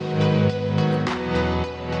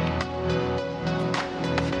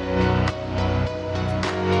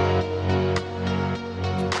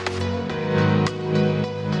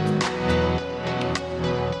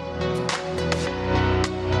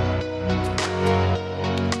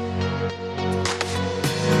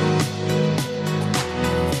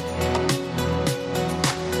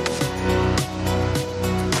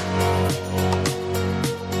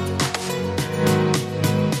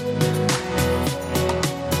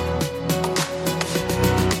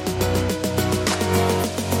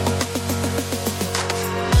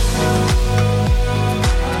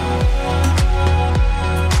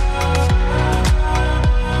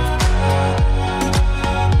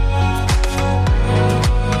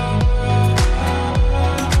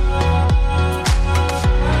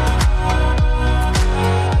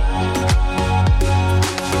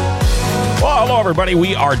everybody?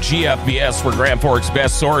 We are GFBS. We're Grand Forks'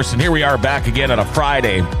 best source, and here we are back again on a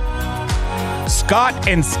Friday. Scott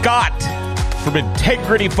and Scott from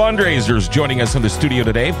Integrity Fundraisers joining us in the studio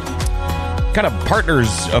today. Kind of partners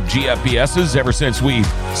of GFBS's ever since we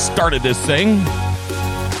started this thing.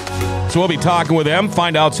 So we'll be talking with them,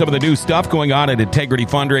 find out some of the new stuff going on at Integrity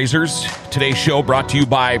Fundraisers. Today's show brought to you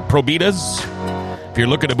by Probitas. If you're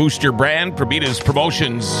looking to boost your brand, Probitas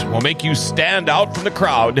Promotions will make you stand out from the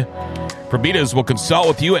crowd. Probitas will consult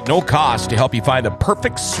with you at no cost to help you find the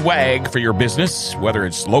perfect swag for your business, whether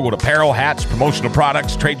it's logoed apparel, hats, promotional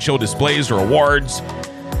products, trade show displays, or awards.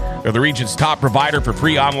 They're the region's top provider for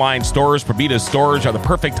free online stores. Probitas stores are the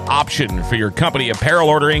perfect option for your company apparel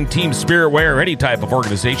ordering, team spirit wear, or any type of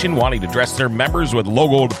organization wanting to dress their members with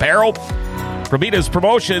logoed apparel. Probitas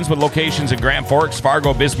Promotions with locations in Grand Forks,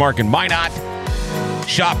 Fargo, Bismarck, and Minot.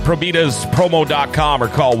 Shop ProbitasPromo.com or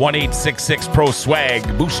call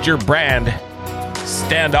 1-866-PRO-SWAG. Boost your brand.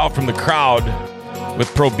 Stand out from the crowd with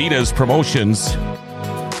Probitas Promotions.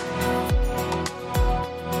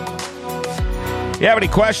 If you have any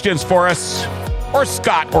questions for us, or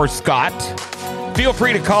Scott, feel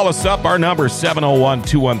free to call us up. Our number is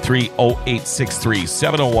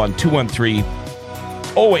 701-213-0863.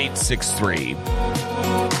 701-213-0863.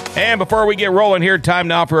 And before we get rolling here, time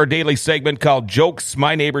now for our daily segment called Jokes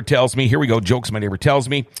My Neighbor Tells Me. Here we go, Jokes My Neighbor Tells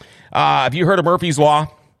Me. Have you heard of Murphy's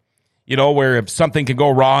Law? You know, where if something can go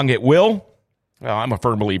wrong, it will? Well, I'm a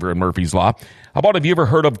firm believer in Murphy's Law. How about, have you ever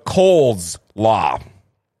heard of Cole's Law?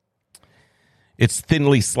 It's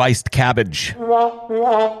thinly sliced cabbage. All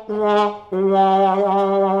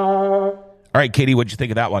right, Katie, what'd you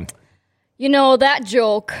think of that one? You know, that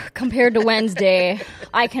joke, compared to Wednesday,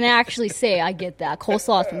 I can actually say I get that.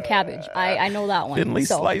 Coleslaw from cabbage. I know that one. Thinly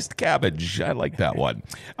sliced cabbage. I like that one.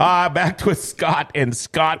 Back with Scott and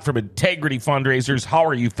Scott from Integrity Fundraisers. How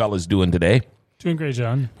are you fellas doing today? Doing great,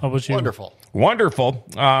 John. How about you? Wonderful.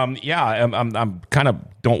 Yeah, I'm kind of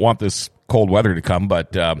don't want this cold weather to come,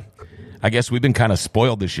 but I guess we've been kind of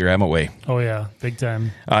spoiled this year, haven't we? Oh, yeah. Big time.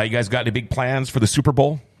 You guys got any big plans for the Super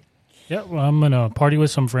Bowl? Yeah, well, I'm going to party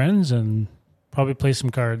with some friends and probably play some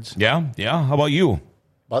cards. Yeah. How about you?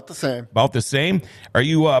 About the same. Are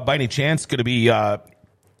you, by any chance, going to be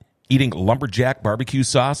eating lumberjack barbecue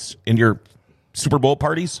sauce in your Super Bowl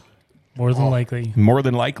parties? More than likely. More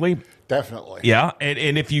than likely? Definitely. Yeah,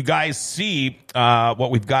 and if you guys see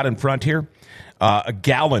what we've got in front here, a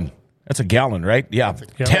gallon. That's a gallon, right? Yeah.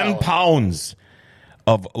 10 pounds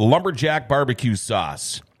of lumberjack barbecue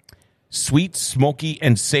sauce. Sweet, smoky,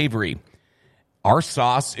 and savory. Our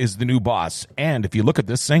sauce is the new boss. And if you look at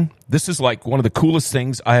this thing, this is like one of the coolest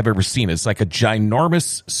things I have ever seen. It's like a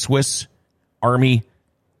ginormous Swiss Army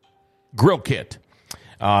grill kit.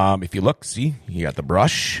 If you look, see, you got the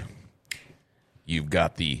brush. You've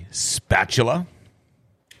got the spatula.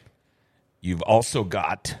 You've also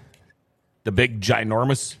got the big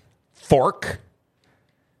ginormous fork.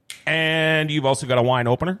 And you've also got a wine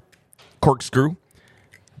opener, corkscrew.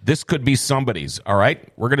 This could be somebody's, all right?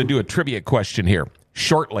 We're going to do a trivia question here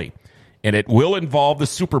shortly, and it will involve the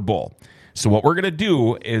Super Bowl. So what we're going to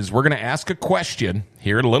do is we're going to ask a question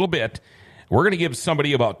here in a little bit. We're going to give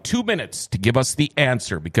somebody about 2 minutes to give us the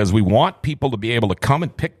answer because we want people to be able to come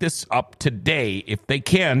and pick this up today if they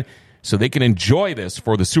can so they can enjoy this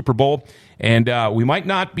for the Super Bowl. And we might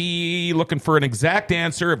not be looking for an exact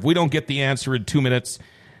answer. If we don't get the answer in 2 minutes,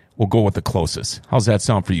 we'll go with the closest. How's that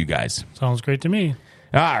sound for you guys? Sounds great to me.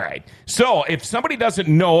 All right. So if somebody doesn't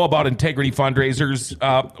know about Integrity Fundraisers,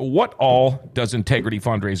 what all does Integrity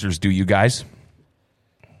Fundraisers do, you guys?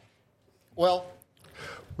 Well,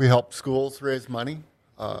 we help schools raise money,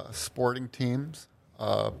 sporting teams.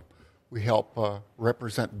 We help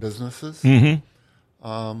represent businesses. Yeah,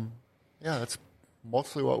 that's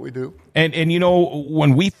mostly what we do. And you know,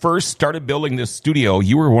 when we first started building this studio,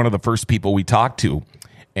 you were one of the first people we talked to.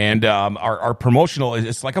 And our promotional,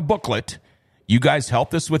 it's like a booklet. You guys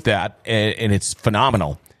helped us with that, and it's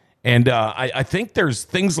phenomenal. And I think there's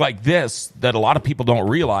things like this that a lot of people don't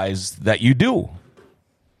realize that you do.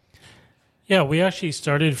 Yeah, we actually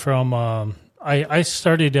started from, I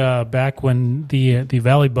started back when the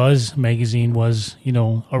Valley Buzz magazine was,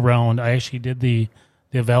 around. I actually did the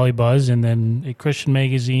Valley Buzz and then a Christian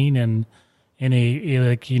magazine and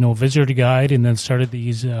a visitor guide, and then started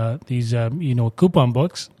these coupon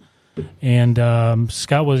books. And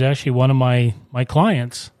Scott was actually one of my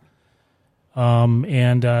clients,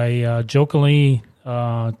 and I jokingly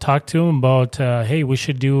talked to him about, hey, we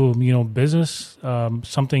should do business,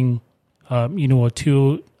 something, a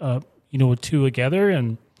two together,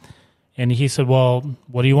 and he said, well,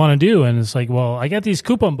 what do you want to do? And it's like, well, I got these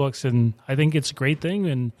coupon books, and I think it's a great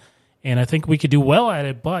thing, and I think we could do well at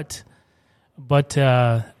it, but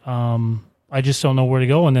I just don't know where to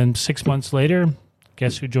go. And then 6 months later,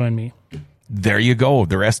 guess who joined me? There you go.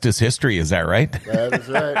 The rest is history. Is that right? That is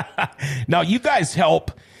right. Now, you guys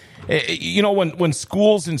help, when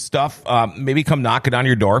schools and stuff maybe come knocking on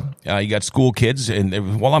your door, you got school kids,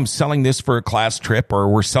 and, well, I'm selling this for a class trip, or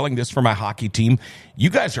we're selling this for my hockey team. You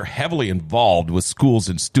guys are heavily involved with schools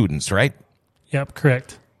and students, right? Yep,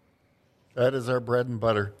 correct. That is our bread and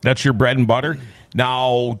butter. That's your bread and butter?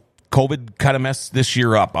 Now, COVID kind of messed this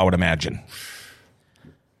year up, I would imagine.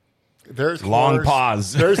 There's long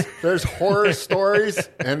pause. There's horror stories,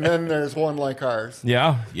 and then there's one like ours.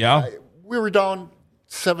 Yeah. We were down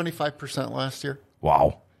 75% last year.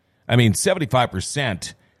 Wow. I mean,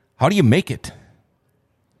 75%. How do you make it?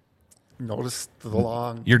 Notice the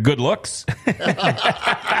long... Your good looks?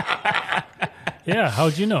 Yeah,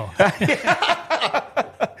 how'd you know?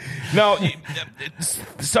 No,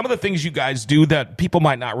 some of the things you guys do that people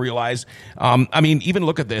might not realize. I mean, even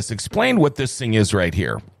look at this. Explain what this thing is right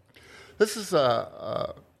here. This is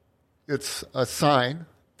it's a sign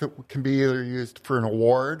that can be either used for an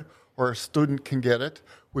award or a student can get it.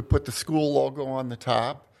 We put the school logo on the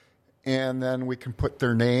top, and then we can put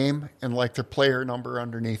their name and like their player number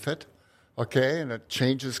underneath it. Okay, and it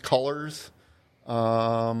changes colors.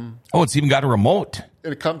 It's even got a remote.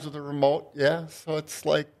 And it comes with a remote, yeah. So it's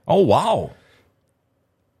like... Oh, wow.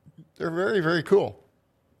 They're very, very cool.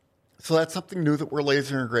 So that's something new that we're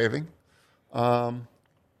laser engraving.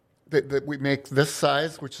 That we make this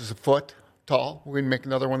size, which is a foot tall. We can make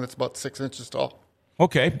another one that's about 6 inches tall.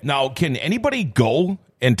 Okay. Now, can anybody go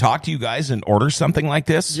and talk to you guys and order something like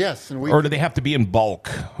this? Yes. Or do they have to be in bulk?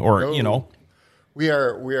 Or, no. We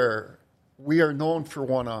are known for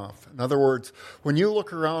one-off. In other words, when you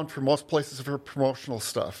look around for most places for promotional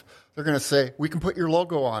stuff, they're going to say, we can put your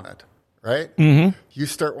logo on it, right? Mm-hmm. You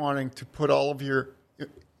start wanting to put all of your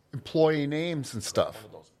employee names and stuff.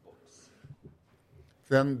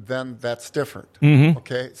 Then that's different. Mm-hmm.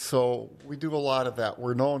 Okay, so we do a lot of that.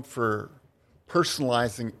 We're known for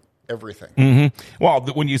personalizing everything. Mm-hmm. Well,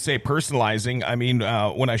 when you say personalizing, I mean,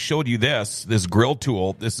 when I showed you this grill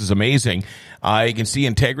tool, this is amazing. You can see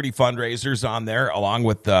Integrity Fundraisers on there along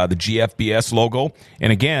with the GFBS logo.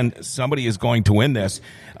 And again, somebody is going to win this.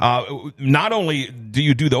 Not only do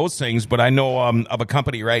you do those things, but I know of a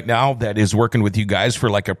company right now that is working with you guys for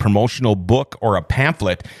like a promotional book or a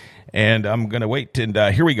pamphlet. And I'm going to wait. And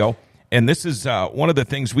here we go. And this is one of the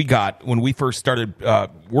things we got when we first started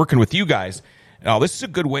working with you guys. Now, this is a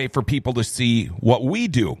good way for people to see what we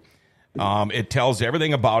do. It tells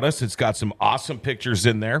everything about us. It's got some awesome pictures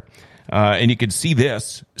in there. And you can see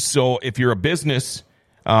this. So if you're a business,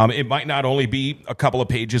 it might not only be a couple of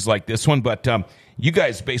pages like this one, but you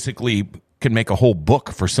guys basically can make a whole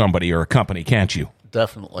book for somebody or a company, can't you?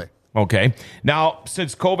 Definitely. Okay. Now,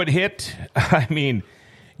 since COVID hit, I mean,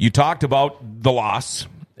 you talked about the loss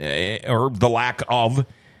or the lack of.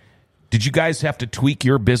 Did you guys have to tweak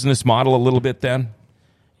your business model a little bit then?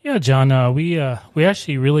 Yeah, John, we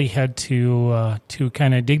actually really had to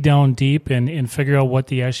kind of dig down deep and figure out what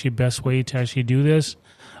the actually best way to actually do this.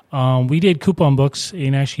 We did coupon books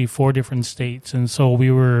in actually 4 different states, and so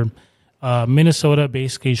we were Minnesota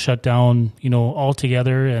basically shut down,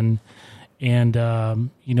 altogether, and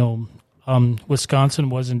Wisconsin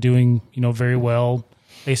wasn't doing very well.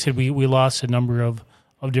 They said we lost a number of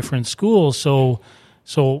different schools. So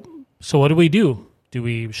what do? Do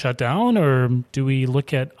we shut down, or do we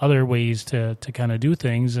look at other ways to kind of do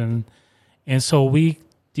things? And so we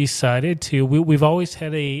decided to. We've always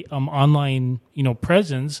had a online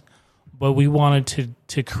presence, but we wanted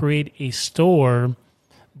to create a store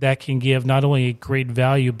that can give not only a great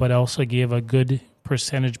value but also give a good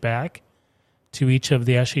percentage back to each of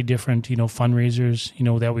the actually different fundraisers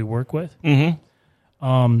that we work with.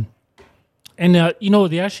 Mm-hmm. And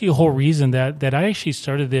the actually whole reason that I actually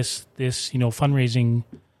started this fundraising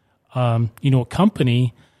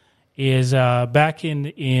company is back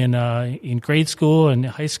in grade school and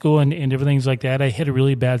high school and everything like that. I had a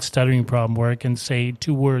really bad stuttering problem where I can say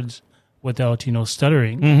 2 words without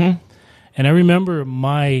stuttering. Mm-hmm. And I remember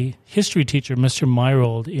my history teacher, Mr.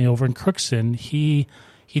 Myrold, over in Crookston. He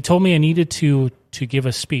told me I needed to give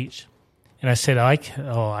a speech. And I said, I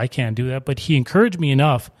can't do that. But he encouraged me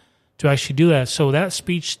enough to actually do that. So that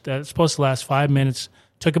speech that's supposed to last 5 minutes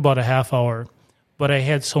took about a half hour. But I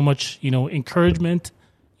had so much, encouragement,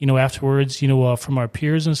 afterwards, from our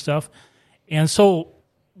peers and stuff. And so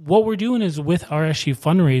what we're doing is with our actually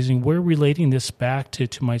fundraising, we're relating this back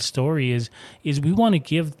to my story is we want to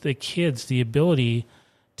give the kids the ability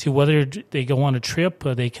to, whether they go on a trip,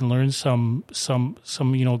 they can learn some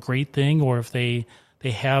great thing, or if they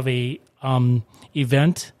they have a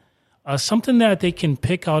event, something that they can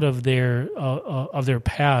pick out of their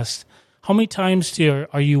past. How many times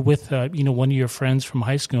are you with one of your friends from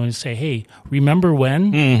high school and say, "Hey, remember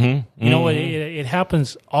when?" Mm-hmm. It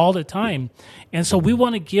happens all the time, and so we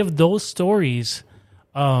want to give those stories.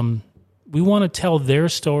 We want to tell their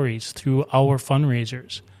stories through our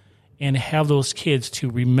fundraisers, and have those kids to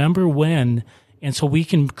remember when, and so we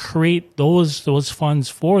can create those funds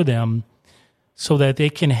for them, so that they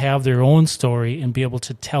can have their own story and be able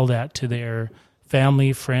to tell that to their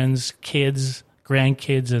family, friends, kids,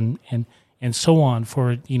 grandkids, and so on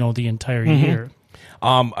for the entire year.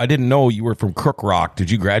 I didn't know you were from Crook Rock. Did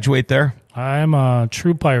you graduate there? I'm a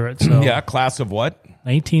true pirate. So yeah, class of what?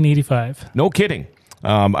 1985. No kidding.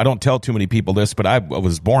 I don't tell too many people this, but I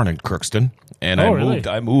was born in Crookston, and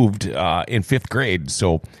I moved in 5th grade,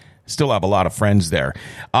 so still have a lot of friends there.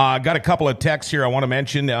 Got a couple of texts here I want to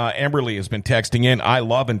mention. Amberly has been texting in. I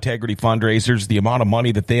love Integrity Fundraisers. The amount of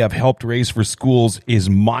money that they have helped raise for schools is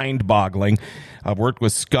mind-boggling. I've worked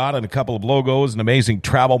with Scott on a couple of logos and amazing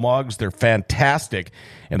travel mugs. They're fantastic.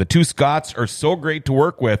 And the two Scotts are so great to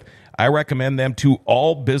work with. I recommend them to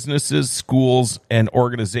all businesses, schools, and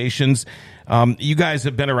organizations. You guys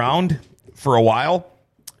have been around for a while.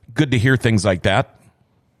 Good to hear things like that.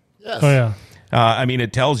 Yes. Oh, yeah.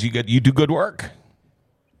 It tells you you do good work.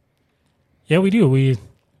 Yeah, we do. We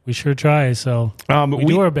sure try. So we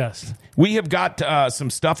do our best. We have got some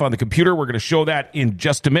stuff on the computer. We're going to show that in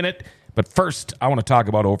just a minute. But first, I want to talk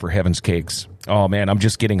about Over Heaven's Cakes. Oh, man, I'm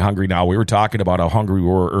just getting hungry now. We were talking about how hungry we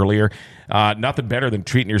were earlier. Nothing better than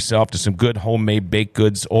treating yourself to some good homemade baked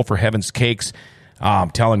goods. Over Heaven's Cakes.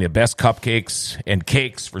 I'm telling you, best cupcakes and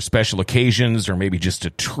cakes for special occasions or maybe just a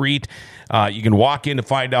treat. You can walk in to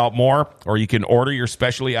find out more, or you can order your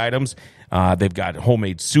specialty items. They've got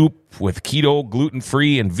homemade soup with keto,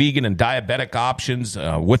 gluten-free, and vegan and diabetic options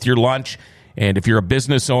with your lunch. And if you're a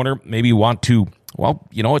business owner, maybe you want to,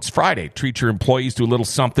 it's Friday. Treat your employees to a little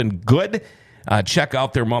something good. Check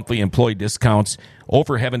out their monthly employee discounts.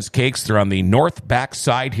 Over Heaven's Cakes, they're on the north back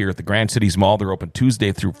side here at the Grand Cities Mall. They're open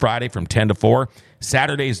Tuesday through Friday from 10 to 4.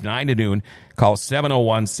 Saturdays, 9 to noon. Call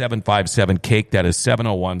 701-757-CAKE. That is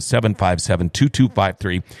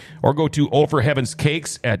 701-757-2253. Or go to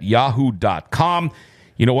overheavenscakes at yahoo.com.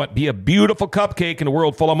 You know what? Be a beautiful cupcake in a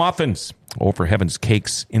world full of muffins. Over Heaven's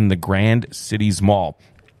Cakes in the Grand Cities Mall.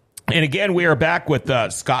 And again, we are back with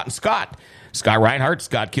Scott and Scott. Scott Reinhart,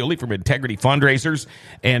 Scott Kilde from Integrity Fundraisers.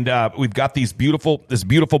 And we've got this beautiful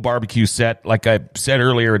barbecue set. Like I said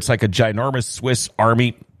earlier, it's like a ginormous Swiss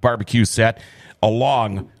Army barbecue set,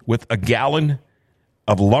 along with a gallon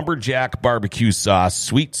of lumberjack barbecue sauce,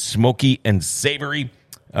 sweet, smoky, and savory.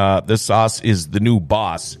 This sauce is the new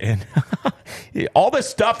boss. And all this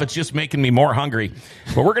stuff, it's just making me more hungry.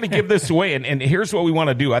 But we're going to give this away. And here's what we want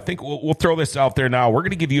to do. I think we'll throw this out there now. We're going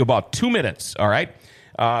to give you about 2 minutes, all right?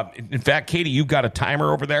 In fact, Katie, you've got a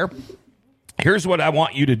timer over there. Here's what I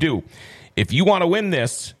want you to do. If you want to win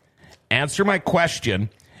this, answer my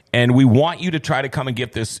question, and we want you to try to come and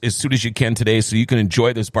get this as soon as you can today so you can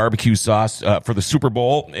enjoy this barbecue sauce for the Super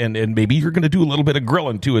Bowl, and maybe you're going to do a little bit of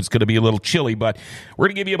grilling, too. It's going to be a little chilly, but we're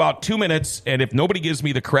going to give you about 2 minutes, and if nobody gives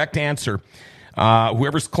me the correct answer,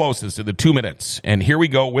 whoever's closest in the 2 minutes, and here we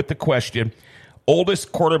go with the question,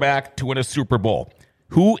 oldest quarterback to win a Super Bowl.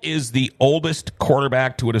 Who is the oldest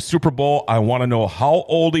quarterback to win a Super Bowl? I want to know how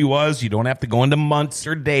old he was. You don't have to go into months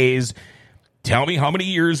or days. Tell me how many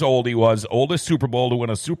years old he was. Oldest Super Bowl to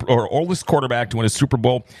win oldest quarterback to win a Super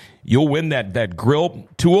Bowl. You'll win that grill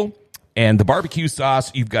tool and the barbecue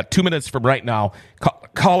sauce. You've got 2 minutes from right now.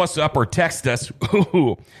 Call us up or text us.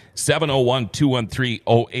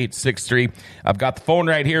 701-213-0863. I've got the phone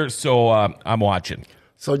right here, so I'm watching.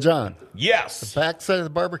 So, John. Yes. The backside of the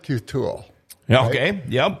barbecue tool. Okay, right?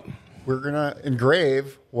 Yep. We're going to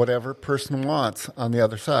engrave whatever person wants on the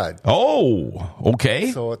other side. Oh, okay.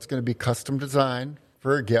 So it's going to be custom designed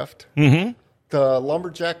for a gift. Mm-hmm. The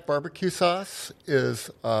lumberjack barbecue sauce is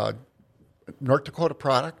a North Dakota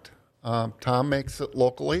product. Tom makes it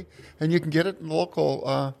locally, and you can get it in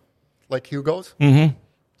local, like Hugo's. Mm-hmm.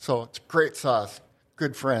 So it's great sauce.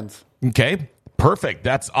 Good friends. Okay, perfect.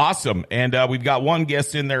 That's awesome. And we've got one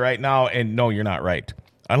guest in there right now, and no, you're not right.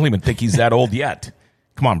 I don't even think he's that old yet.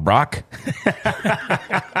 Come on, Brock.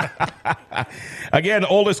 Again,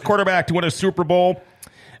 oldest quarterback to win a Super Bowl.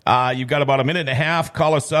 You've got about a minute and a half.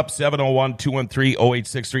 Call us up,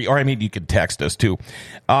 701-213-0863. Or, you can text us, too.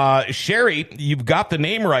 Sherry, you've got the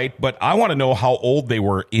name right, but I want to know how old they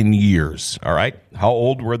were in years, all right? How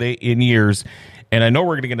old were they in years? And I know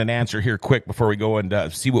we're going to get an answer here quick before we go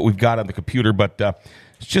and see what we've got on the computer, but let's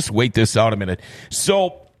just wait this out a minute.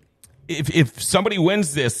 So, if somebody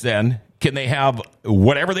wins this, then can they have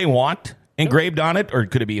whatever they want engraved on it, or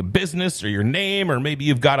could it be a business or your name, or maybe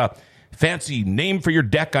you've got a fancy name for your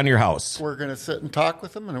deck on your house? We're going to sit and talk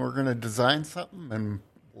with them, and we're going to design something and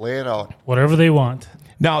lay it out. Whatever they want.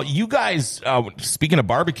 Now, you guys, speaking of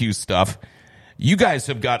barbecue stuff, you guys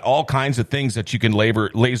have got all kinds of things that you can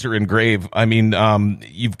laser engrave. I mean,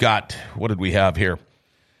 you've got, what did we have here?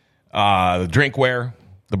 The drinkware,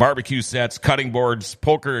 the barbecue sets, cutting boards,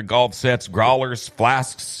 poker and golf sets, growlers,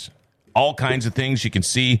 flasks, all kinds of things you can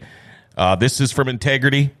see. This is from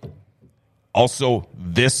Integrity. Also,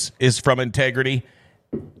 this is from Integrity.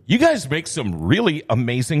 You guys make some really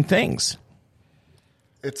amazing things.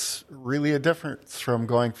 It's really a difference from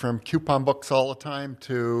going from coupon books all the time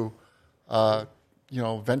to,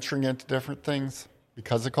 venturing into different things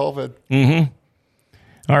because of COVID.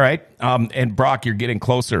 Mm-hmm. All right. And Brock, you're getting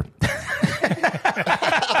closer.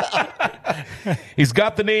 He's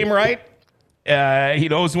got the name right. He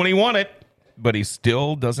knows when he won it, but he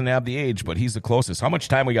still doesn't have the age, but he's the closest. How much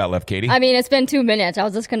time we got left, Katie? I mean, it's been 2 minutes. I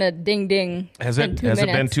was just going to ding, ding. Has it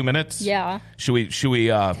been 2 minutes? Yeah. Should we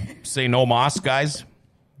say no moss, guys?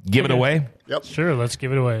 Give it away? Yep. Sure, let's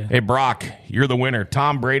give it away. Hey, Brock, you're the winner.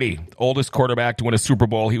 Tom Brady, oldest quarterback to win a Super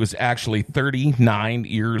Bowl. He was actually 39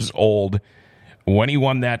 years old when he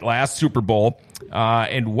won that last Super Bowl.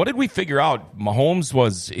 And what did we figure out? Mahomes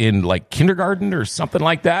was in like kindergarten or something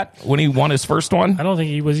like that when he won his first one? I don't think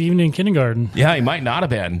he was even in kindergarten. Yeah, he might not have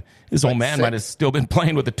been. His old man might have still been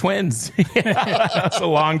playing with the Twins. That's a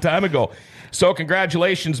long time ago. So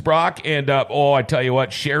congratulations, Brock. And, I tell you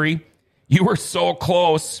what, Sherry, you were so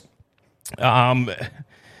close.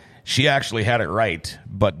 She actually had it right,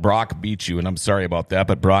 but Brock beat you, and I'm sorry about that.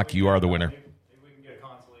 But Brock, you are the winner. Maybe we can get a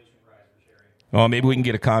consolation prize for Sherry. Oh, maybe we can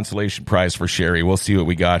get a consolation prize for Sherry. We'll see what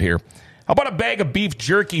we got here. How about a bag of beef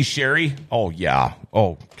jerky, Sherry? Oh, yeah.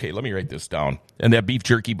 Oh, okay, let me write this down. And that beef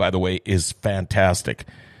jerky, by the way, is fantastic.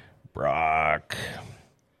 Brock.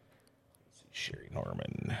 Let's see, Sherry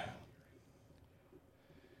Norman.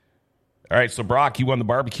 All right, so Brock, you won the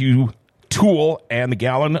barbecue tool and the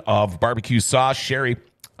gallon of barbecue sauce. Sherry,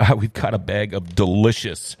 we've got a bag of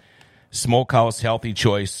delicious Smokehouse Healthy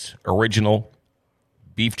Choice original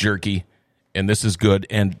beef jerky, and this is good,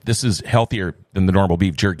 and this is healthier than the normal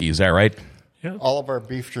beef jerky. Is that right? Yeah. All of our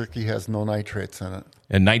beef jerky has no nitrates in it.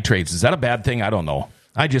 And nitrates, is that a bad thing? I don't know.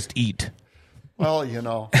 I just eat. Well,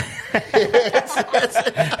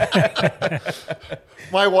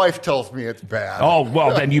 my wife tells me it's bad. Oh,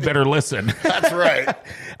 well, then you better listen. That's right.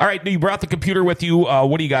 All right, you brought the computer with you.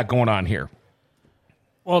 What do you got going on here?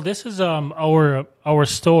 Well, this is our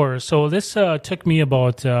store. So this took me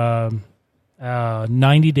about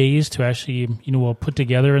 90 days to actually put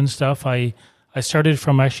together and stuff. I started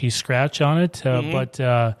from actually scratch on it, but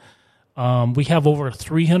we have over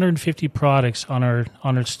 350 products on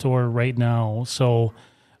our store right now. So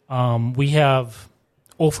we have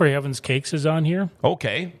for Heaven's Cakes is on here.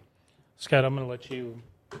 Okay, Scott, I'm going to let you.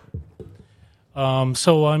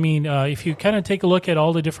 If you kind of take a look at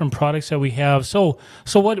all the different products that we have, so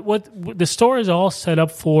what the store is all set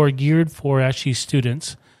up for, geared for actually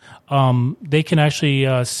students. They can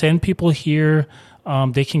actually send people here.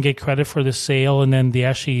 They can get credit for the sale, and then the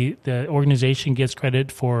organization gets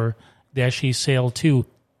credit for the actually sale too.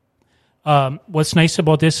 What's nice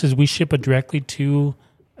about this is we ship it directly to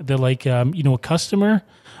the a customer,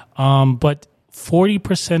 but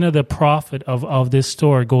 40% of the profit of this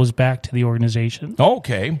store goes back to the organization.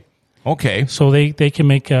 Okay. So they can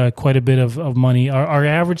make quite a bit of money. Our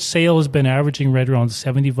average sale has been averaging right around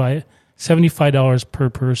 $75 per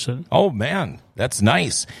person. Oh, man, that's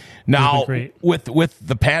nice. Now, with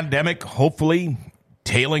the pandemic hopefully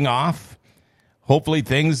tailing off, hopefully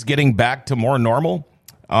things getting back to more normal,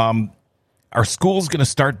 our school's going to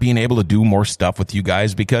start being able to do more stuff with you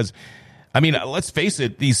guys because, I mean, let's face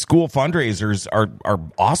it, these school fundraisers are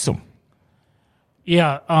awesome.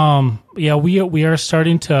 Yeah, we are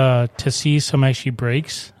starting to see some actually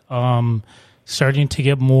breaks. Starting to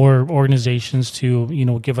get more organizations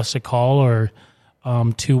to give us a call or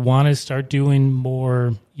to want to start doing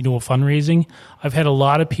more fundraising. I've had a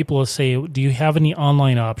lot of people say, "Do you have any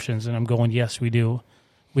online options?" And I'm going, "Yes, we do.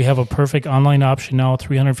 We have a perfect online option now.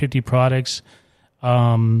 350 products.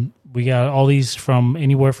 We got all these from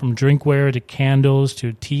anywhere from drinkware to candles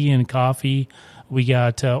to tea and coffee. We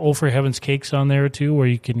got for Heaven's Cakes on there too, where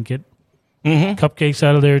you can get cupcakes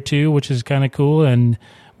out of there too, which is kind of cool. And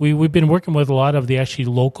we've been working with a lot of the actually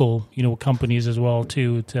local companies as well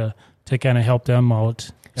too to kind of help them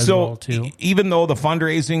out as well too. Even though the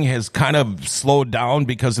fundraising has kind of slowed down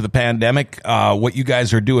because of the pandemic, what you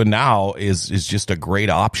guys are doing now is just a great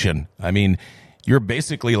option. I mean, you're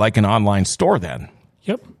basically like an online store then.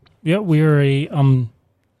 Yep. Yeah, we are a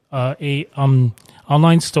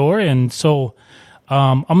online store, and so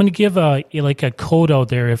I'm going to give a code out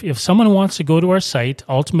there. If someone wants to go to our site,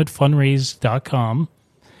 ultimatefundraise.com,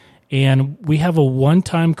 and we have a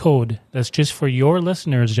one-time code that's just for your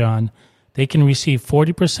listeners, John, they can receive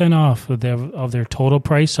 40% off of their total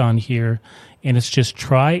price on here, and it's just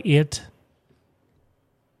try it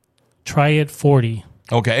 40.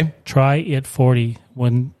 Okay. Try it 40.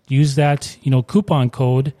 When use that coupon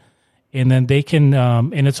code, and then they can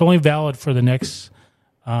and it's only valid for the next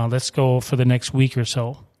let's go for the next week or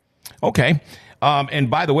so. Okay. And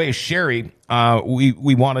by the way, Sherry,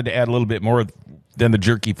 we wanted to add a little bit more than the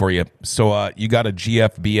jerky for you. So you got a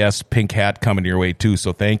GFBS pink hat coming your way too.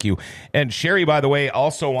 So thank you. And Sherry, by the way,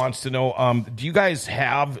 also wants to know, do you guys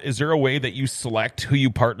is there a way that you select who you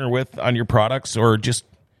partner with on your products, or just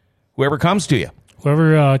whoever comes to you?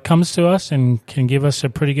 Whoever comes to us and can give us a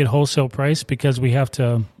pretty good wholesale price, because we have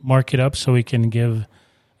to mark it up so we can give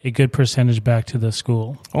a good percentage back to the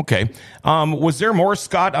school. Okay. Was there more,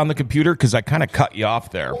 Scott, on the computer? Because I kind of cut you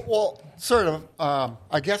off there. Well, sort of.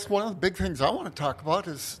 I guess one of the big things I want to talk about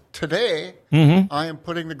is today I am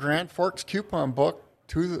putting the Grand Forks coupon book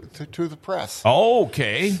to the press.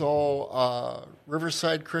 Okay. So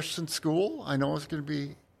Riverside Christian School, I know is going to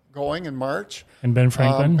be going in March. And Ben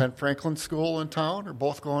Franklin. Ben Franklin School in town are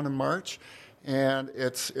both going in March. And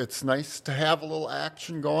it's nice to have a little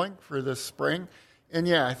action going for this spring. And,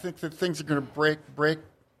 yeah, I think that things are going to break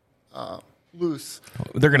loose.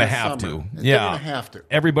 They're going to have to. Yeah. They're going to have to.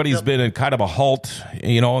 Everybody's been in kind of a halt,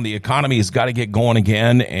 and the economy has got to get going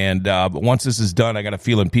again. And but once this is done, I got a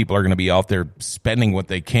feeling people are going to be out there spending what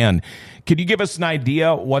they can. Could you give us an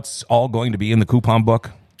idea what's all going to be in the coupon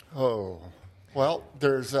book? Oh, well,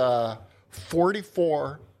 there's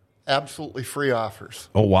 44 absolutely free offers.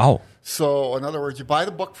 Oh, wow. So, in other words, you buy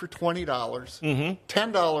the book for $20.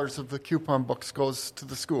 $10 of the coupon books goes to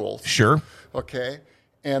the schools. Sure. Okay.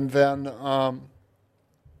 And then the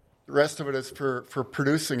rest of it is for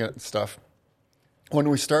producing it and stuff. When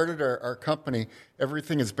we started our company,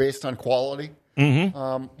 everything is based on quality.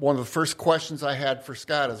 One of the first questions I had for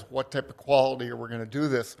Scott is, what type of quality are we going to do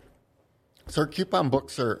this? So our coupon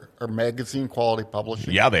books are magazine quality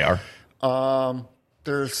publishing. Yeah, they are.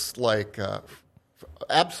 There's like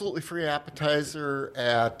absolutely free appetizer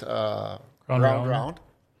at Round.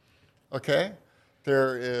 Okay.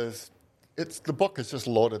 The book is just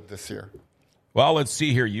loaded this year. Well, let's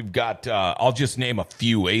see here. You've got, I'll just name a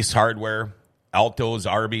few: Ace Hardware, Alto's,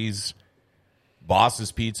 Arby's,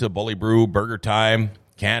 Boss's Pizza, Bully Brew, Burger Time,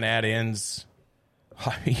 Can Add-ins.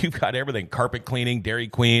 You've got everything: carpet cleaning, Dairy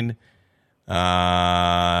Queen,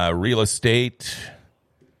 real estate,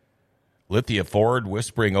 Lithia Ford,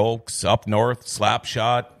 Whispering Oaks, Up North,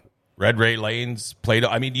 Slapshot, Red Ray Lanes, Play-Doh.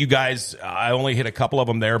 I mean, you guys, I only hit a couple of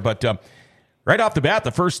them there, but right off the bat,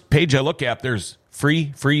 the first page I look at, there's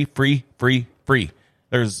free.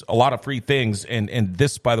 There's a lot of free things, and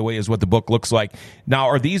this, by the way, is what the book looks like. Now,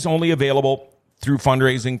 are these only available through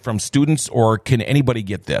fundraising from students, or can anybody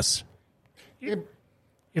get this?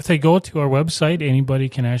 If they go to our website, anybody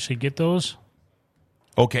can actually get those.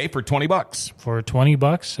 Okay, for $20. For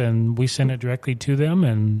 $20, and we send it directly to them,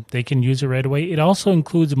 and they can use it right away. It also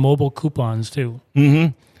includes mobile coupons, too.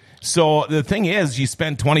 Mm-hmm. So the thing is, you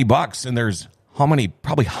spend $20, and there's how many?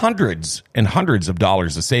 Probably hundreds and hundreds of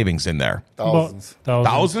dollars of savings in there. Thousands.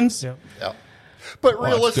 Thousands? Yeah. But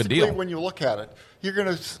realistically, when you look at it, you're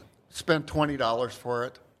going to spend $20 for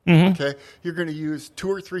it. Okay? You're going to use 2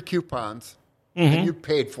 or 3 coupons, and you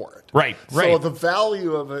paid for it. Right. So the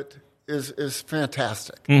value of it is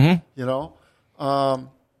fantastic.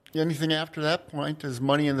 Anything after that point is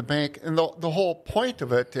money in the bank. And the whole point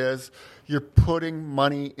of it is you're putting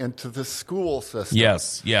money into the school system.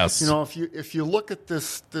 Yes. If you look at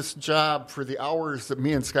this job for the hours that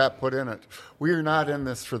me and Scott put in it, we are not in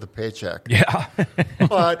this for the paycheck. Yeah.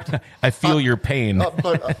 But I feel your pain.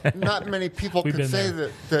 But not many people can say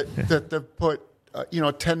that they've put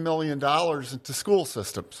 $10 million into school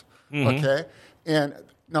systems. Okay? And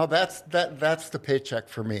now that's the paycheck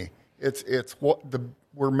for me. It's what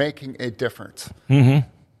we're making a difference.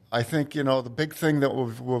 I think the big thing that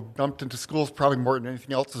we've dumped into schools probably more than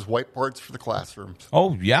anything else is whiteboards for the classrooms.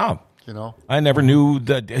 Oh yeah, I never knew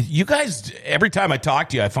that you guys. Every time I talk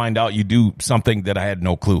to you, I find out you do something that I had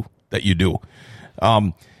no clue that you do.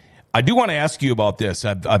 I do want to ask you about this.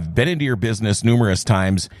 I've been into your business numerous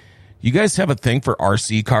times. You guys have a thing for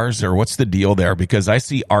RC cars, or what's the deal there? Because I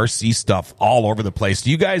see RC stuff all over the place.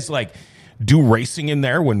 Do you guys do racing in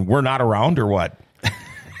there when we're not around, or what?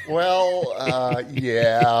 Well,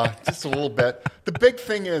 yeah, just a little bit. The big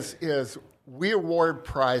thing is we award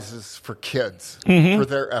prizes for kids for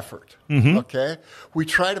their effort. Okay, we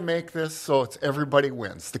try to make this so it's everybody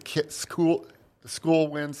wins. The school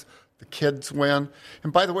wins. The kids win.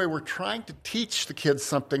 And by the way, we're trying to teach the kids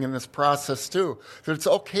something in this process too. That it's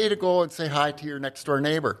okay to go and say hi to your next door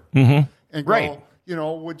neighbor and go, Right.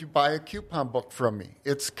 Would you buy a coupon book from me?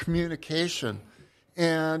 It's communication.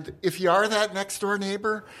 And if you are that next door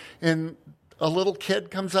neighbor and a little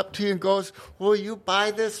kid comes up to you and goes, will you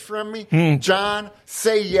buy this from me? John,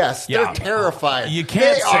 say yes. Yeah. They're terrified. You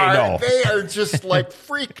can't say no. They are just like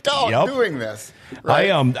freaked out Yep. doing this.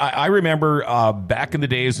 Right? I remember back in the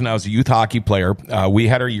days when I was a youth hockey player, we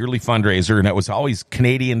had our yearly fundraiser, and it was always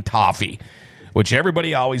Canadian toffee, which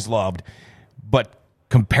everybody always loved. But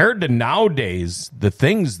compared to nowadays, the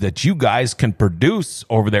things that you guys can produce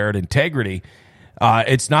over there at Integrity,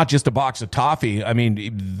 it's not just a box of toffee. I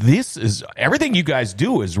mean, this is everything you guys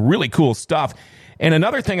do is really cool stuff. And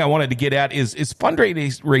another thing I wanted to get at is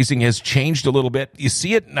fundraising has changed a little bit. You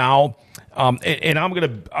see it now, and I'm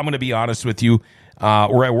gonna be honest with you.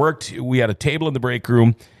 Where I worked, we had a table in the break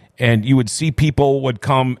room, and you would see people would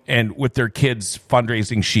come and with their kids'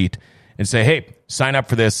 fundraising sheet and say, "Hey, sign up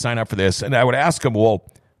for this, sign up for this." And I would ask them, "Well,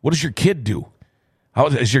 what does your kid do? How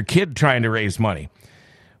is your kid trying to raise money?"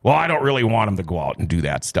 Well, I don't really want him to go out and do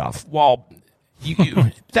that stuff. Well,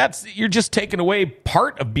 you're just taking away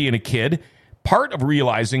part of being a kid, part of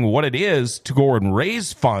realizing what it is to go and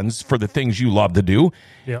raise funds for the things you love to do.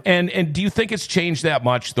 Yep. And do you think it's changed that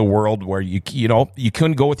much, the world, where you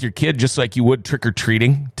couldn't go with your kid just like you would trick or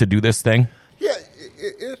treating to do this thing? Yeah,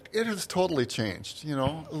 it has totally changed.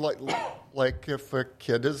 Like if a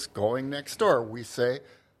kid is going next door, we say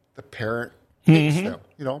the parent takes them.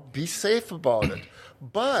 Be safe about it.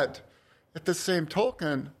 But at the same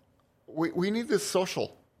token, we need this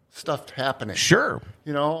social stuff happening. Sure.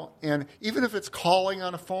 And even if it's calling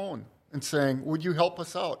on a phone and saying, "Would you help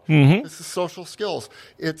us out?" This is social skills.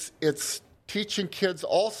 It's teaching kids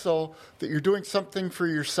also that you're doing something for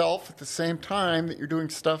yourself at the same time that you're doing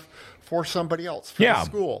stuff for somebody else, for the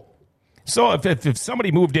school. So if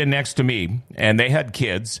somebody moved in next to me and they had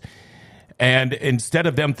kids, and instead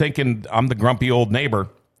of them thinking I'm the grumpy old neighbor,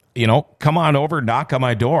 come on over, knock on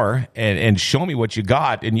my door, and show me what you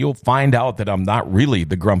got, and you'll find out that I'm not really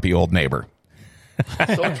the grumpy old neighbor.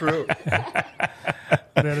 So true.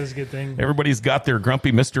 That is a good thing. Everybody's got their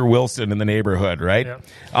grumpy Mr. Wilson in the neighborhood, right? Yep.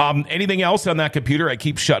 Anything else on that computer? I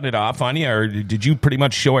keep shutting it off on you, or did you pretty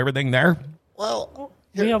much show everything there? Well,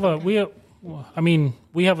 we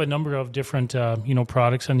have a number of different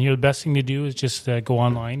products on here. The best thing to do is just go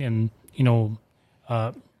online and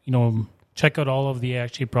check out all of the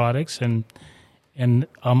actually products and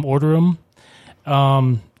order them.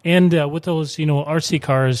 And with those, RC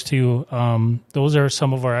cars too, those are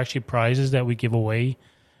some of our actually prizes that we give away.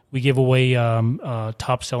 We give away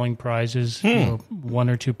top selling prizes, 1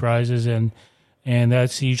 or 2 prizes, and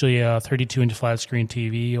that's usually a 32-inch flat screen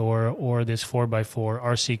TV or this 4x4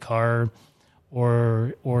 RC car,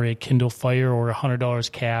 or a Kindle Fire, or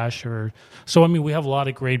 $100 cash, we have a lot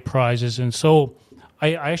of great prizes, and so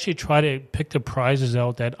I actually try to pick the prizes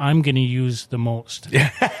out that I'm going to use the most.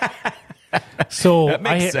 So that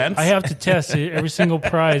makes sense. I have to test every single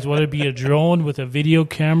prize, whether it be a drone with a video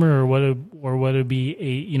camera, or whether it be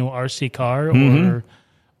a RC car,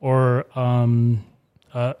 or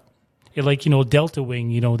Delta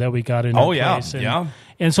Wing, that we got in. Oh yeah, yeah.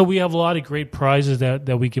 And so we have a lot of great prizes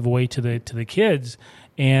that we give away to the kids,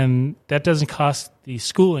 and that doesn't cost the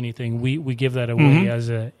school anything. We give that away as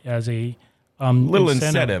a little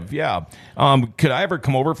incentive. Yeah. Could I ever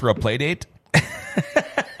come over for a play date?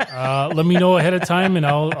 Let me know ahead of time, and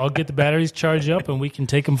I'll get the batteries charged up, and we can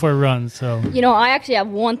take them for a run. So I actually have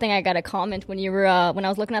one thing I got to comment. When you were when I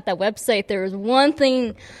was looking at that website, there was one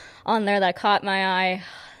thing on there that caught my eye.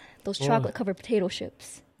 Those chocolate covered potato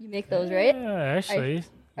chips. You make those, right? Yeah, actually.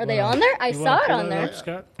 Are they on there? I saw it on there.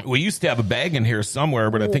 Scott? We used to have a bag in here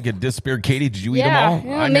somewhere, but I think it disappeared. Katie, did you eat Yeah, them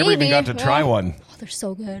all? yeah, I never even maybe. got to try one. Oh, they're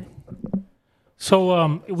so good.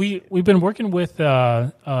 So we've been working with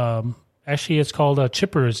actually it's called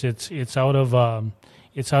Chippers. It's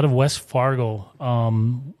out of West Fargo.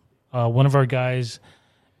 One of our guys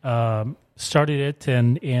started it,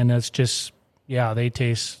 and it's just they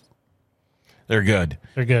taste. They're good.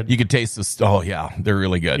 They're good. You can taste this. Oh yeah, they're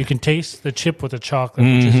really good. You can taste the chip with the chocolate,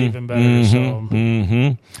 which is even better.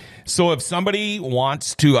 So if somebody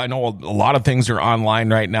wants to, I know a lot of things are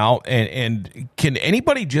online right now, and can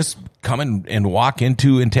anybody just come and walk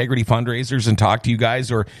into Integrity Fundraisers and talk to you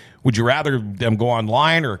guys, or would you rather them go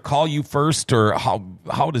online or call you first, or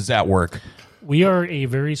how does that work? we are a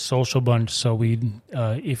very social bunch. So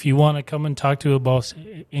if you want to come and talk to about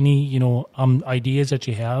any ideas that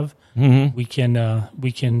you have, we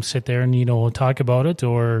can sit there and talk about it,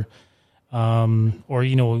 or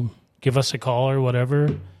give us a call or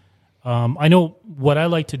whatever. I know what I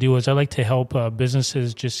like to do is I like to help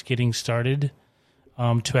businesses just getting started,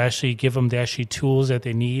 to actually give them the tools that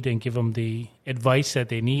they need and give them the advice that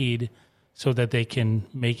they need so that they can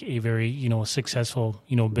make a very successful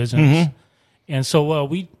business. And so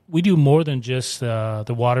we do more than just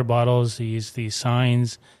the water bottles, these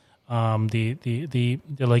signs, the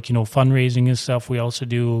fundraising and stuff. We also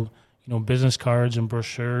do business cards and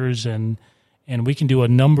brochures, and we can do a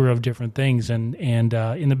number of different things. And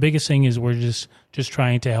the biggest thing is we're just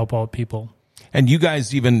trying to help out people. And you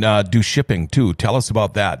guys even do shipping too. Tell us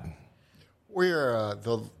about that. We're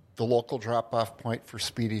the local drop-off point for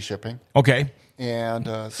speedy shipping. Okay. And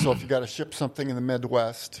so if you got to ship something in the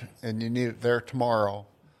Midwest and you need it there tomorrow,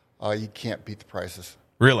 you can't beat the prices.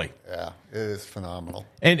 Really? Yeah, it is phenomenal.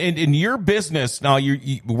 And in your business now,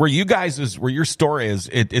 where your store is,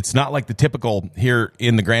 it's not like the typical here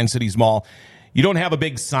in the Grand Cities Mall. You don't have a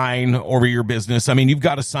big sign over your business. I mean, you've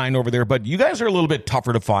got a sign over there, but you guys are a little bit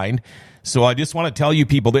tougher to find. So I just want to tell you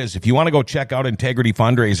people this. If you want to go check out Integrity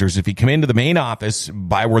Fundraisers, if you come into the main office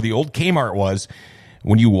by where the old Kmart was,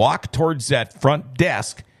 when you walk towards that front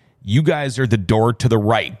desk, you guys are the door to the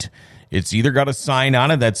right. It's either got a sign on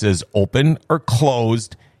it that says open or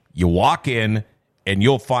closed. You walk in and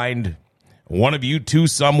you'll find one of you two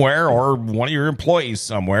somewhere or one of your employees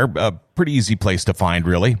somewhere. A pretty easy place to find,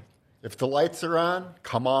 really. If the lights are on,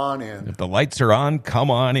 come on in. If the lights are on, come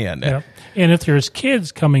on in. Yep. And if there's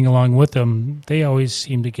kids coming along with them, they always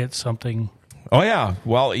seem to get something. Oh, yeah.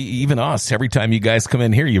 Well, even us. Every time you guys come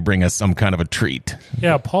in here, you bring us some kind of a treat.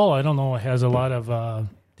 Yeah, Paul, I don't know, has a lot of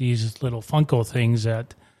these little Funko things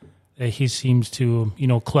that he seems to,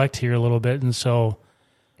 collect here a little bit. And so...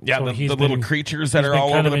 Yeah, so the little creatures that are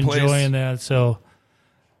all over the place. Enjoying that, so...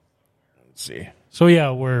 Let's see. So,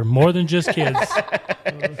 yeah, we're more than just kids.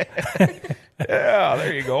 Yeah,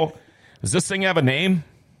 there you go. Does this thing have a name?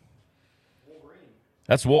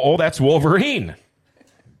 Wolverine. That's Wolverine.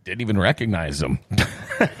 Didn't even recognize him.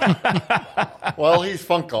 Well, he's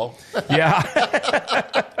Funko. Yeah.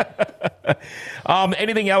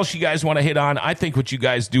 Anything else you guys want to hit on? I think what you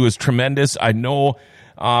guys do is tremendous. I know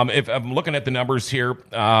if I'm looking at the numbers here, over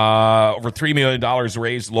 $3 million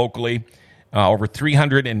raised locally. Over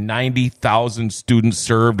 390,000 students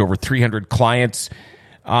served, over 300 clients.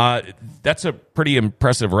 That's a pretty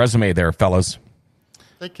impressive resume there, fellas.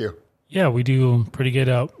 Thank you. Yeah, we do pretty good.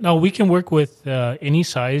 Now, we can work with any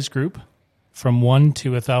size group from 1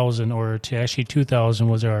 to 1,000 or to actually 2,000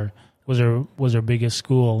 was our biggest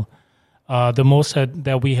school. The most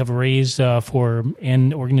that we have raised for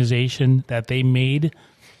an organization that they made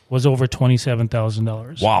was over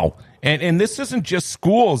 $27,000. Wow. And this isn't just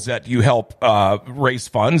schools that you help raise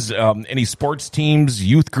funds. Any sports teams,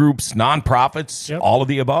 youth groups, nonprofits, Yep. all of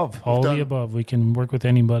the above. All of the above. We can work with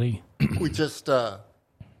anybody. We just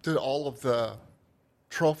did all of the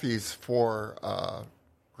trophies for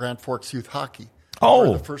Grand Forks Youth Hockey. Oh.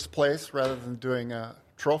 For the first place, rather than doing a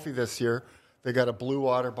trophy this year, they got a blue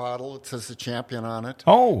water bottle. It says the champion on it.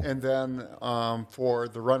 Oh. And then for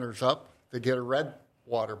the runners-up, they get a red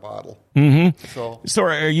water bottle. Mm-hmm. So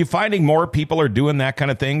are you finding more people are doing that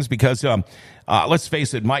kind of things? Because let's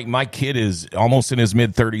face it, my kid is almost in his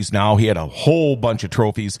mid-30s now. He had a whole bunch of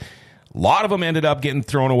trophies. A lot of them ended up getting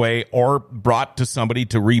thrown away or brought to somebody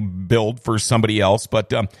to rebuild for somebody else.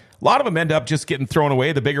 But a lot of them end up just getting thrown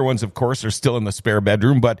away. The bigger ones, of course, are still in the spare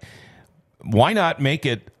bedroom. But why not make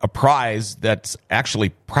it a prize that's actually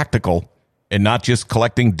practical and not just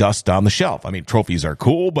collecting dust on the shelf? I mean, trophies are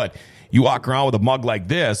cool, but you walk around with a mug like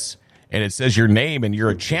this and it says your name and you're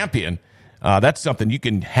a champion. That's something you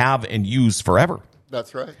can have and use forever.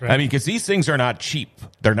 that's right. I mean, because these things are not cheap.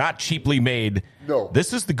 They're not cheaply made. No.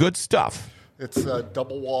 This is the good stuff. It's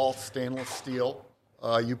double wall stainless steel.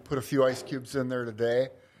 You put a few ice cubes in there today.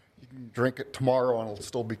 You can drink it tomorrow and it'll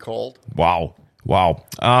still be cold. Wow.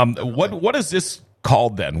 What is this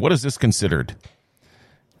called then? What is this considered?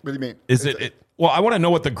 What do you mean? Is it well, I want to know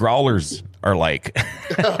what the growlers are like.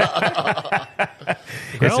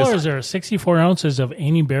 Growlers are 64 ounces of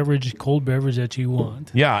any cold beverage that you want.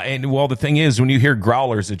 Yeah, and well, the thing is, when you hear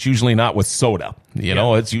growlers, it's usually not with soda. You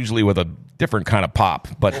know, it's usually with a different kind of pop.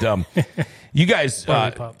 But you guys,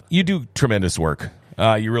 you do tremendous work.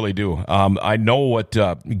 You really do. I know what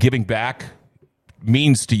giving back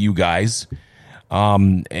means to you guys.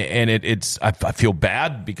 And it's I feel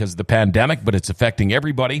bad because of the pandemic, but it's affecting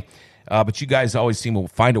everybody. But you guys always seem to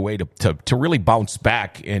find a way to really bounce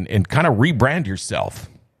back and kind of rebrand yourself.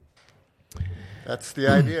 That's the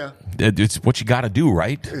idea. It's what you got to do,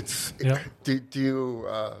 right? Do you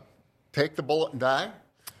take the bullet and die?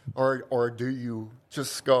 Or do you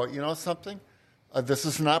just go, you know something? This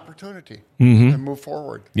is an opportunity and move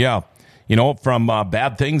forward. Yeah. From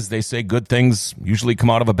bad things, they say good things usually come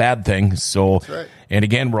out of a bad thing. So, That's right. And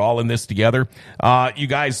again, we're all in this together. You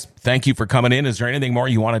guys, thank you for coming in. Is there anything more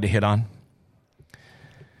you wanted to hit on?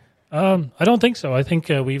 I don't think so. I think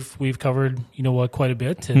we've covered quite a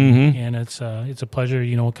bit, and it's a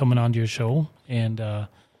pleasure coming onto your show, and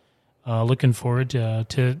looking forward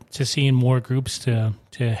to seeing more groups to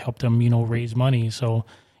help them raise money. So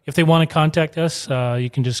if they want to contact us, you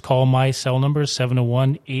can just call my cell number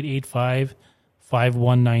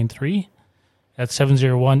 701-885-5193. That's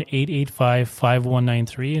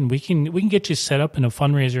 701-885-5193, and we can get you set up in a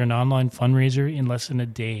fundraiser, an online fundraiser, in less than a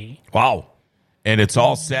day. Wow. And it's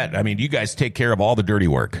all set. I mean, you guys take care of all the dirty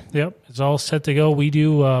work. Yep, it's all set to go. We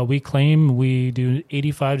do. We claim we do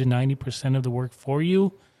 85 to 90% of the work for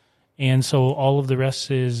you, and so all of the rest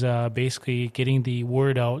is basically getting the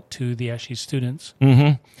word out to the actually students.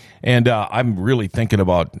 Mm-hmm. And I'm really thinking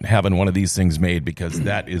about having one of these things made because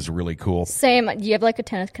that is really cool. Same. Do you have like a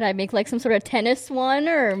tennis? Can I make like some sort of tennis one,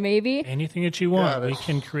 or maybe anything that you want? We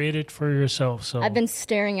can create it for yourself. So I've been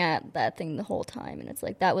staring at that thing the whole time, and it's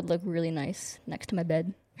like that would look really nice next to my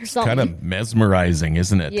bed or something. Kind of mesmerizing,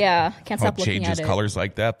 isn't it? Yeah, can't stop How it looking at it. changes colors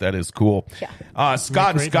like that. That is cool. Yeah.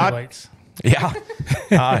 Scott. Yeah.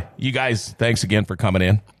 You guys, thanks again for coming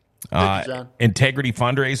in. Thank you, John. Integrity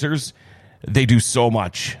Fundraisers, they do so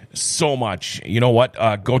much. You know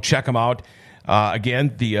what? Go check them out.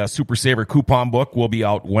 Again, the Super Saver coupon book will be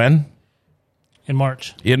out when? In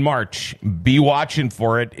March. Be watching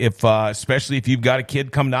for it, especially if you've got a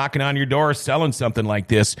kid come knocking on your door selling something like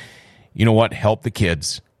this. You know what? Help the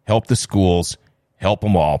kids. Help the schools. Help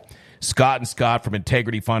them all. Scott and Scott from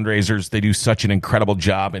Integrity Fundraisers, they do such an incredible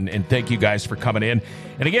job, and thank you guys for coming in.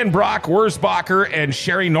 And again, Brock Wurzbacher and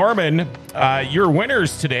Sherry Norman, your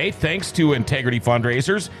winners today, thanks to Integrity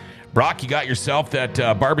Fundraisers. Brock, you got yourself that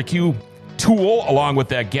barbecue tool along with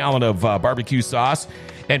that gallon of barbecue sauce.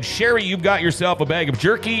 And Sherry, you've got yourself a bag of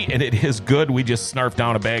jerky, and it is good. We just snarfed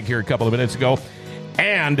down a bag here a couple of minutes ago.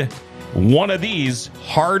 And one of these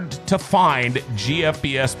hard-to-find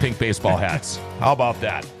GFBS pink baseball hats. How about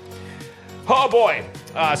that? Oh, boy.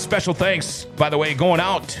 Special thanks, by the way, going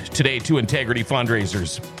out today to Integrity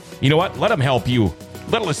Fundraisers. You know what? Let them help you.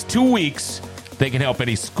 Little as 2 weeks, they can help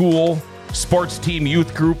any school, sports team,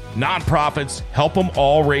 youth group, nonprofits, help them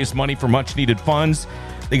all raise money for much-needed funds.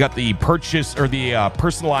 They got the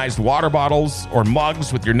personalized water bottles or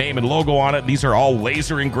mugs with your name and logo on it. These are all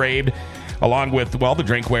laser engraved, along with, the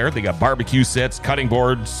drinkware. They got barbecue sets, cutting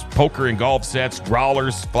boards, poker and golf sets,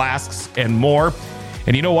 growlers, flasks, and more.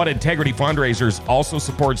 And you know what? Integrity Fundraisers also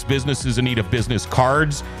supports businesses in need of business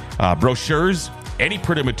cards, brochures, any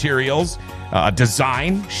printed materials,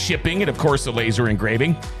 design, shipping, and, of course, the laser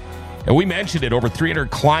engraving. And we mentioned it, over 300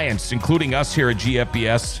 clients, including us here at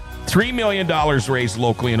GFBS, $3 million raised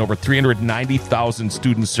locally and over 390,000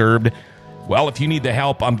 students served. Well, if you need the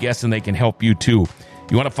help, I'm guessing they can help you, too.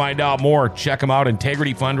 You want to find out more, check them out,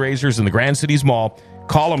 Integrity Fundraisers in the Grand Cities Mall.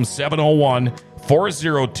 Call them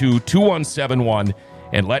 701-402-2171.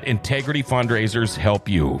 And let Integrity Fundraisers help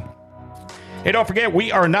you. Hey, don't forget,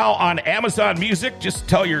 we are now on Amazon Music. Just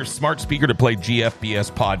tell your smart speaker to play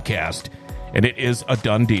GFBS Podcast, and it is a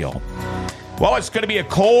done deal. Well, it's going to be a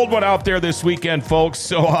cold one out there this weekend, folks,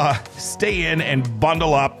 so stay in and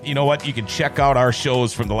bundle up. You know what? You can check out our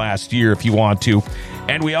shows from the last year if you want to.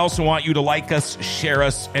 And we also want you to like us, share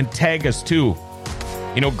us, and tag us, too.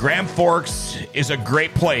 You know, Grand Forks is a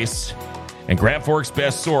great place. And Grand Forks'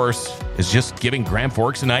 best source is just giving Grand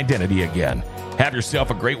Forks an identity again. Have yourself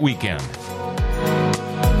a great weekend.